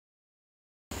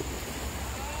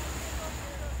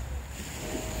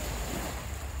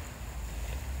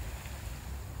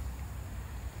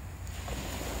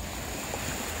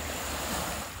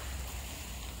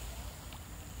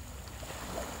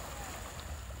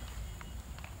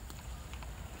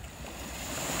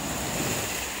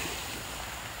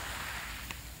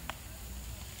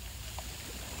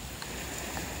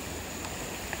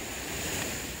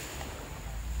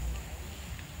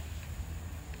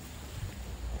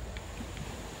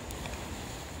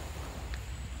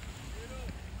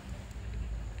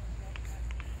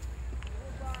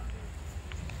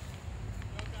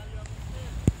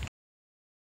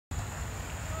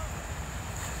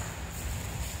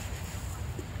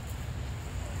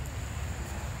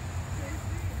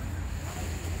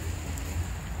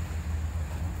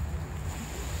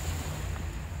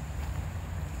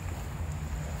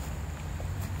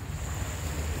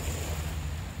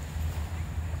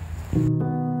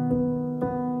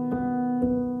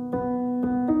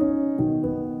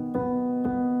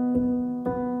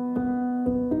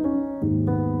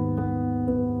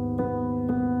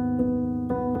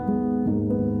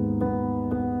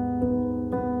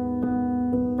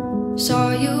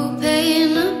Saw you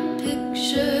paint a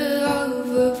picture of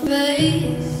a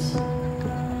face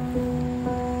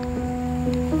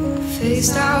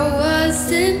that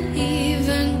wasn't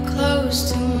even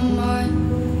close to mine.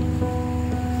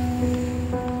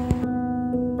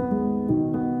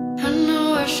 I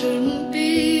know I shouldn't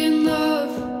be in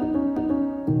love,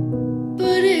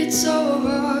 but it's so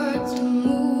hard to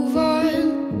move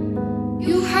on.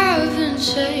 You haven't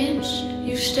changed,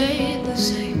 you stayed the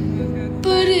same.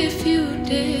 But if you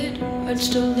did, I'd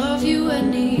still love you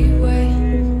anyway.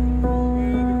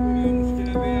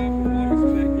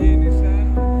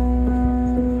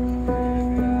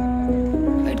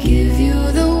 I'd give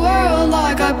you the world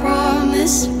like I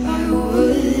promised I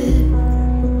would,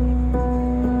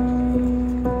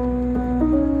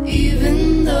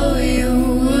 even though you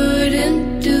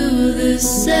wouldn't do the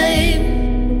same.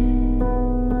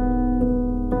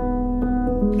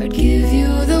 I'd give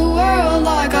you the world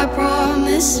like I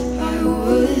promised I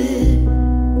would,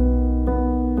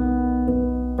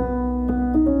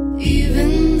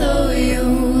 even though you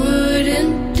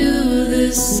wouldn't do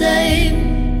the same.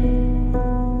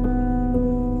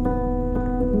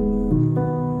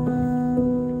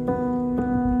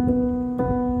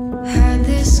 Had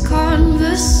this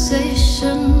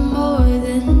conversation more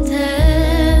than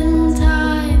 10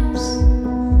 times.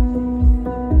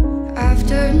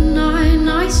 After 9,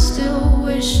 I still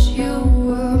wish you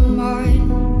were mine.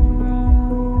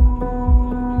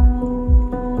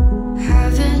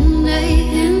 Haven't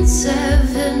ate in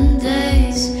 7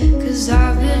 days, 'cause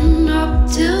I've been up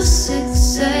till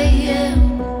 6 a.m.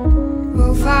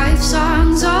 Wrote 5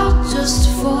 songs all just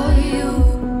for you.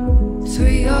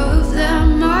 3 of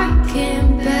them I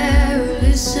can't bear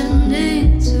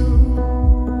listening to.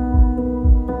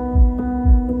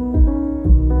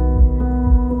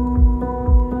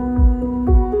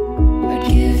 I'd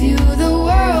give you the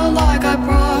world like I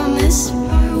promised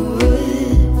I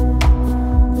would,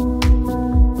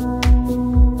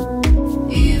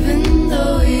 even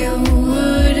though you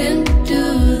wouldn't do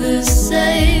the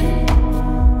same.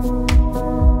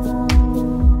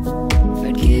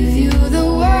 I'd give you the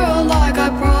world like I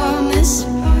promised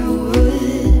I would,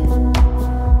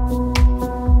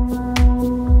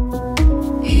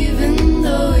 even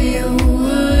though you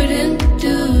wouldn't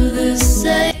do the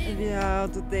same. We are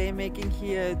today making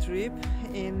here a trip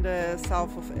in the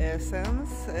south of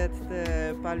Athens at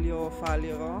the Palaio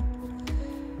Faliro.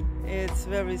 It's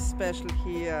very special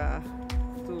here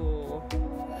to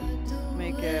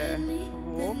make a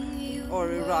walk or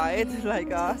a ride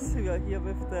like us. We are here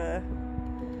with the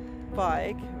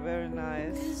bike, very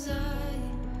nice.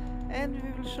 And we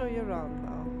will show you around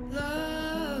now.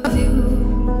 Love you.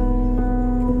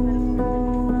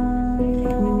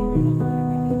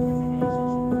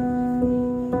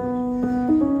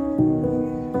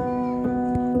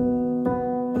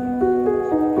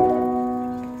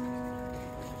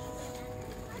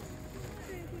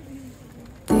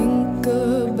 Think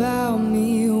about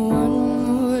me one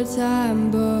more time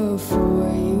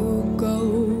before you go.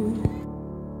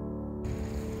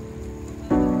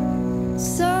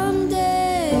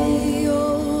 Someday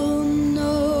you'll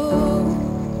know.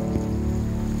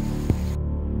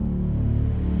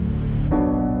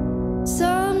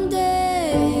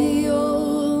 Someday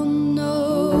you'll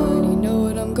know. And you know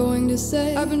what I'm going to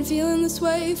say. I've been feeling this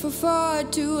way for far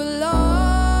too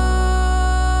long.